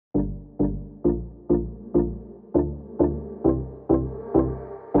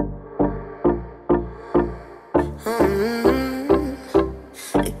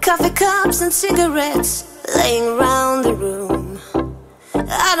cups and cigarettes laying around the room.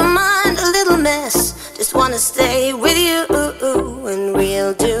 I don't mind a little mess, just wanna stay with you, and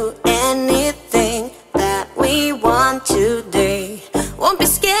we'll do anything that we want today. Won't be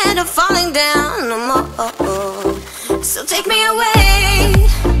scared of falling down no more. So take me away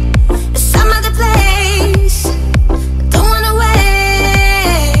to some other place. Don't wanna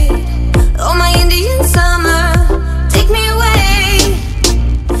wait. Oh, my Indian summer, take me away.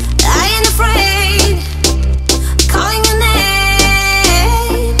 I ain't afraid, calling your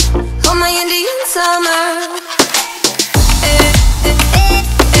name. Oh, my Indian summer.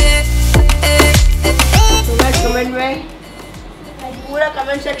 Comment में पूरा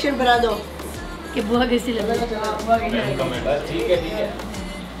comment section बना दो कि बुआ कैसी लगी। ठीक है ठीक है।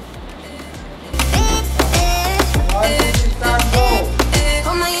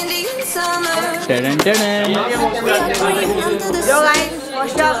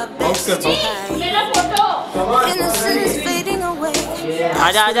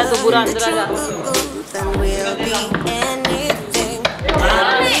 आजा आजा तू पूरा अंदर आजा।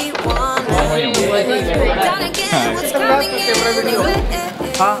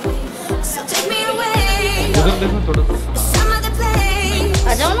 हाँ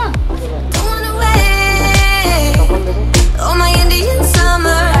आ जाओ ना। Oh, my Indian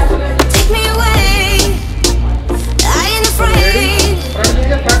summer, take me away. I ain't afraid,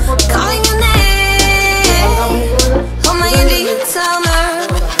 calling your name. Oh, my Indian summer.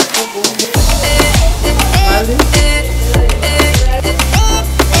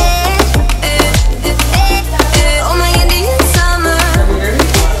 Oh, my Indian summer.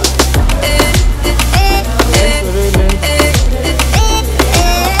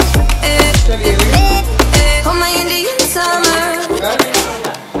 Oh, my Indian summer.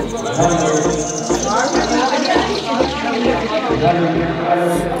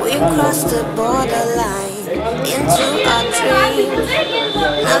 We crossed the borderline into our dreams.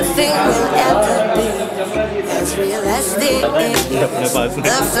 Nothing will ever be as realistic.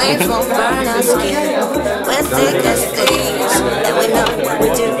 The flames won't burn our skin. We're thick as thieves, and we know what we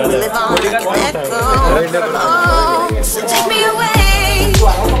do. We live on like an echo. Oh, so take me away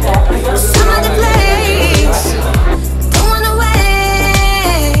to some other place. Don't wanna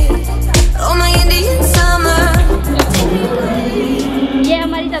wait. Oh, my Indian summer. ये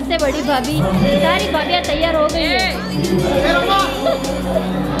हमारी सबसे बड़ी भाभी, सारी भाभियाँ तैयार हो गई है।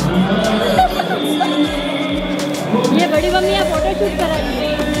 ये बड़ी मम्मी फोटो शूट करा रही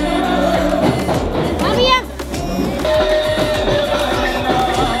है। भैया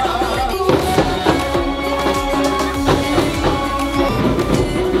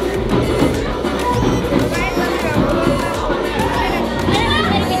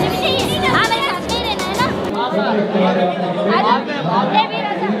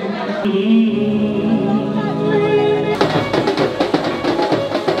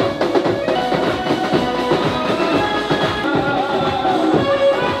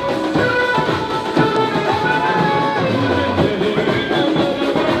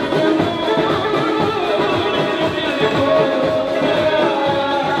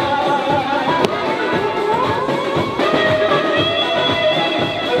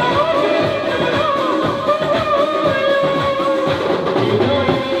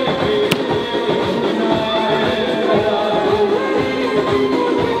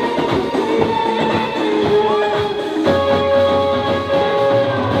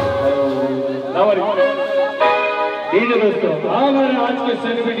दोस्तों हमारे आज के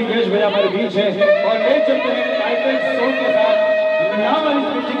सेलिब्रिटी गेस्ट भैया हमारे बीच है और ले चलते हैं टाइटल सॉन्ग के साथ यहाँ वाली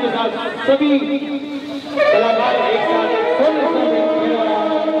म्यूजिक के साथ सभी कलाकार एक साथ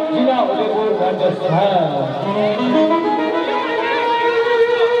जिला उदयपुर राजस्थान।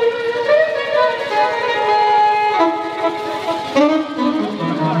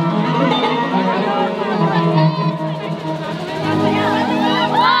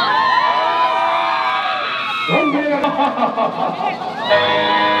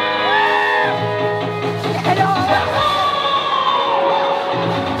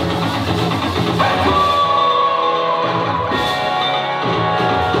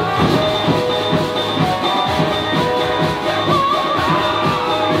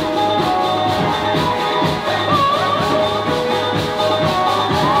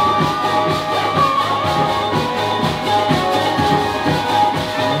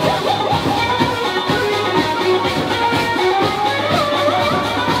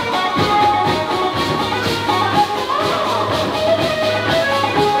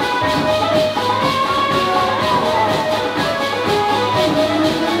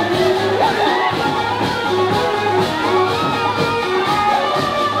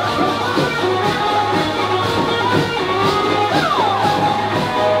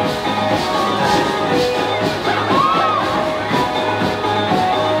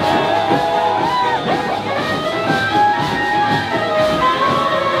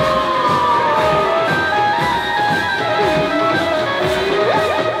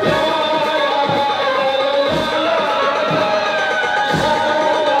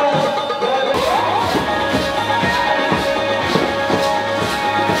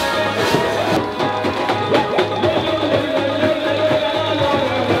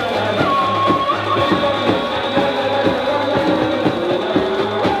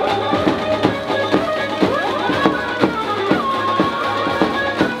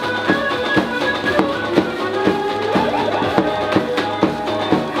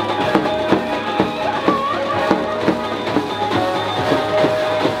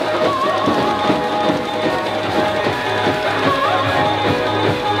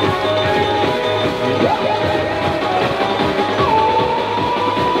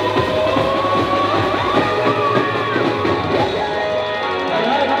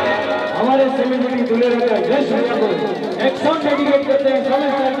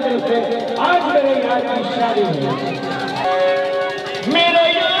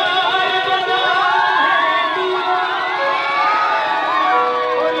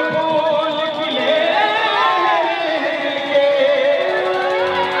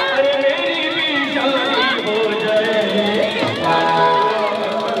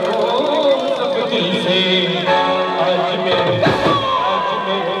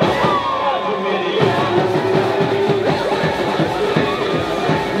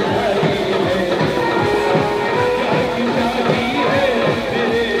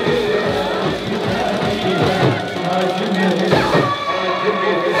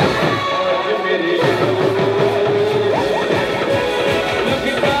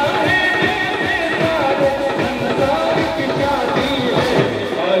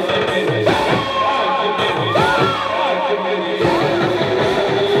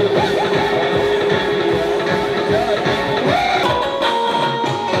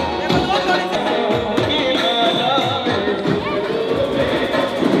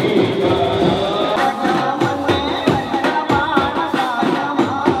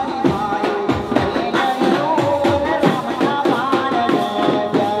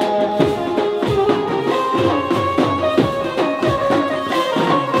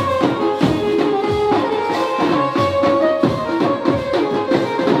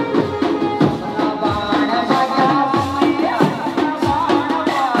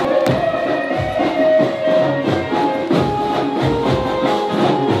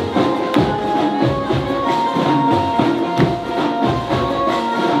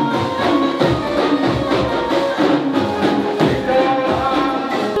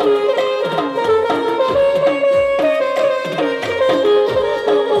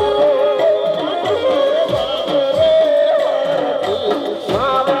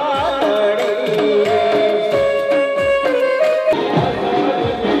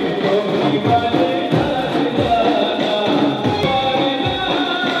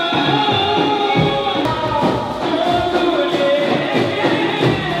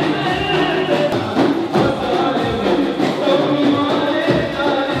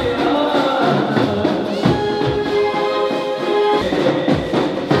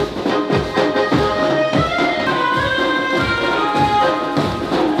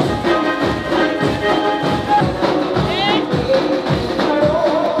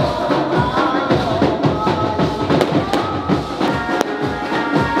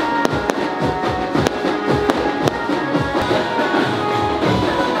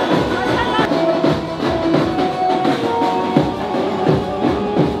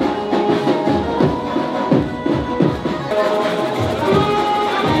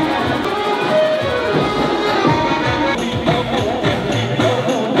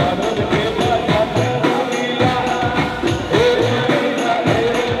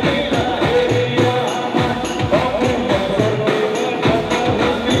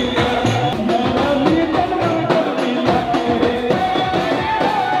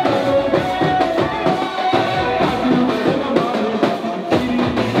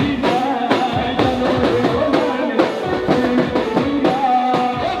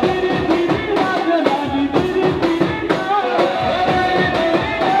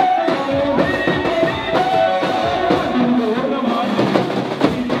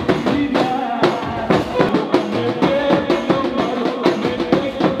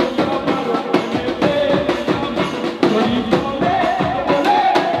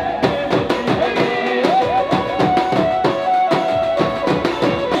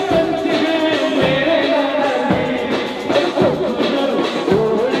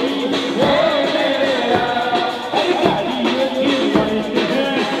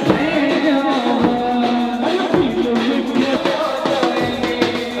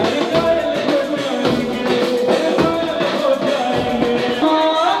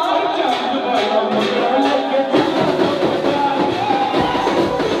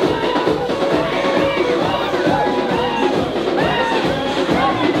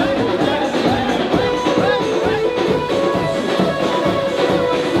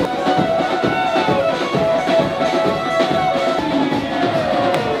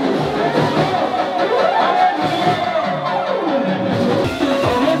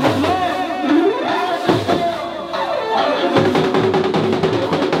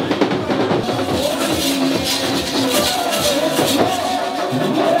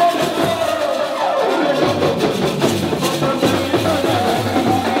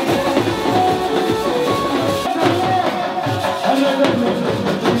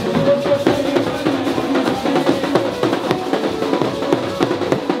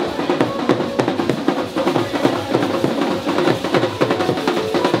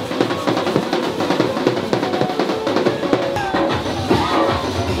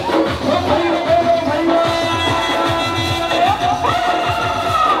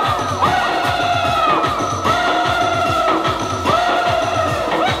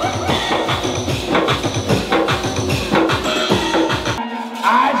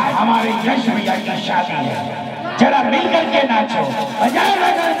 आज हमारे यश भैया की शादी है, जरा मिलकर के नाचो। बजाओ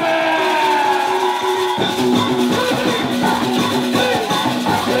ना गरबा।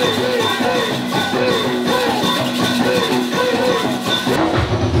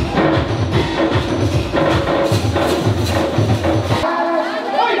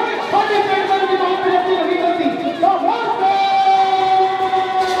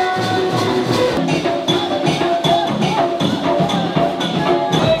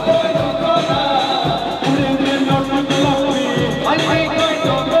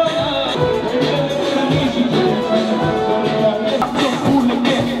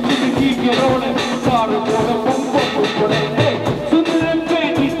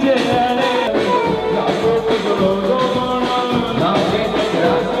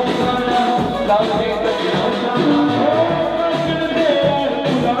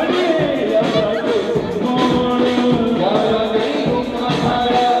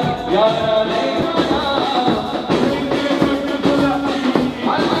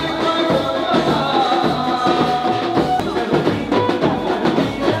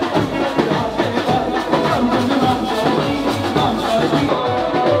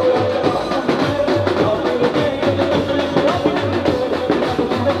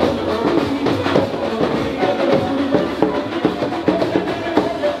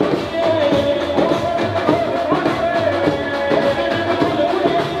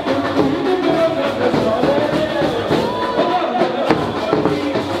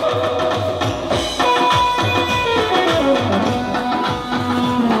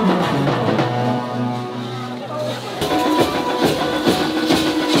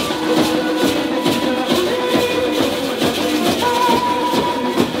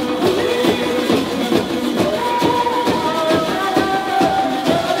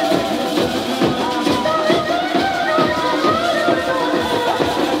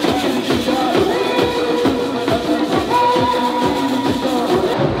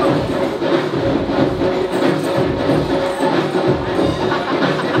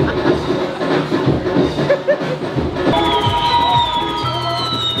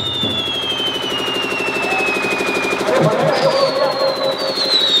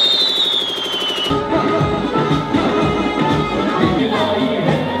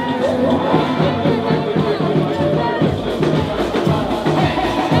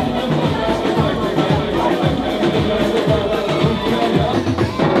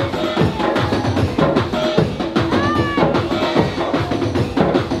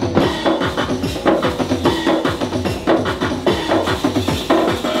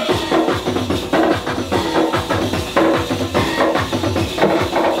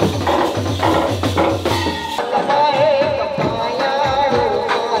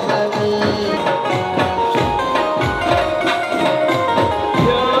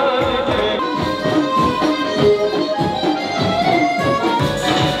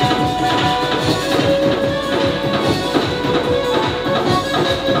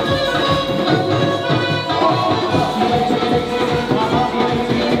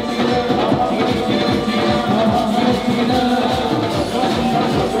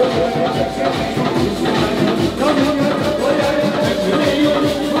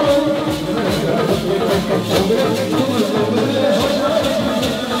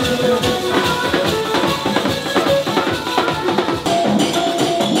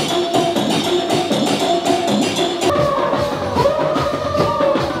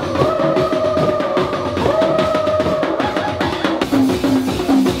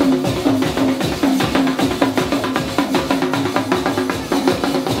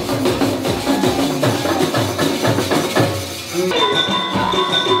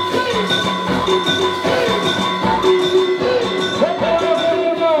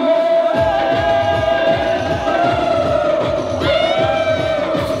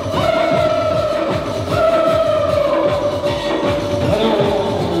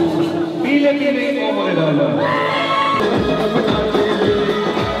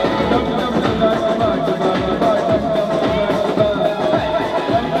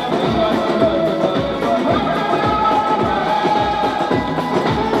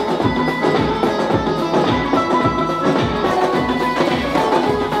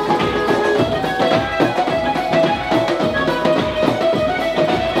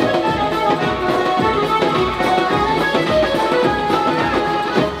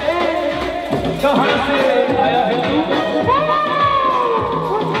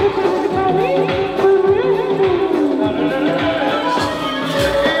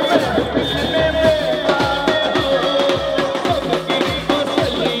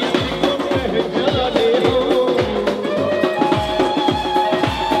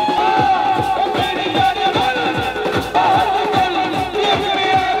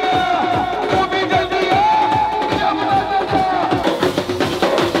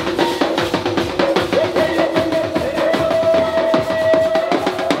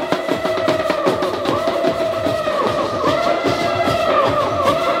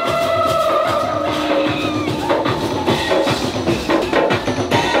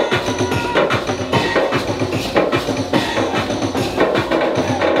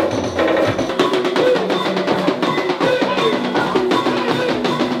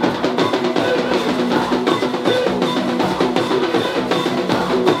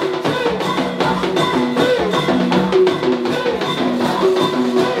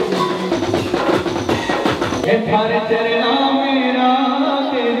 थारे चरणा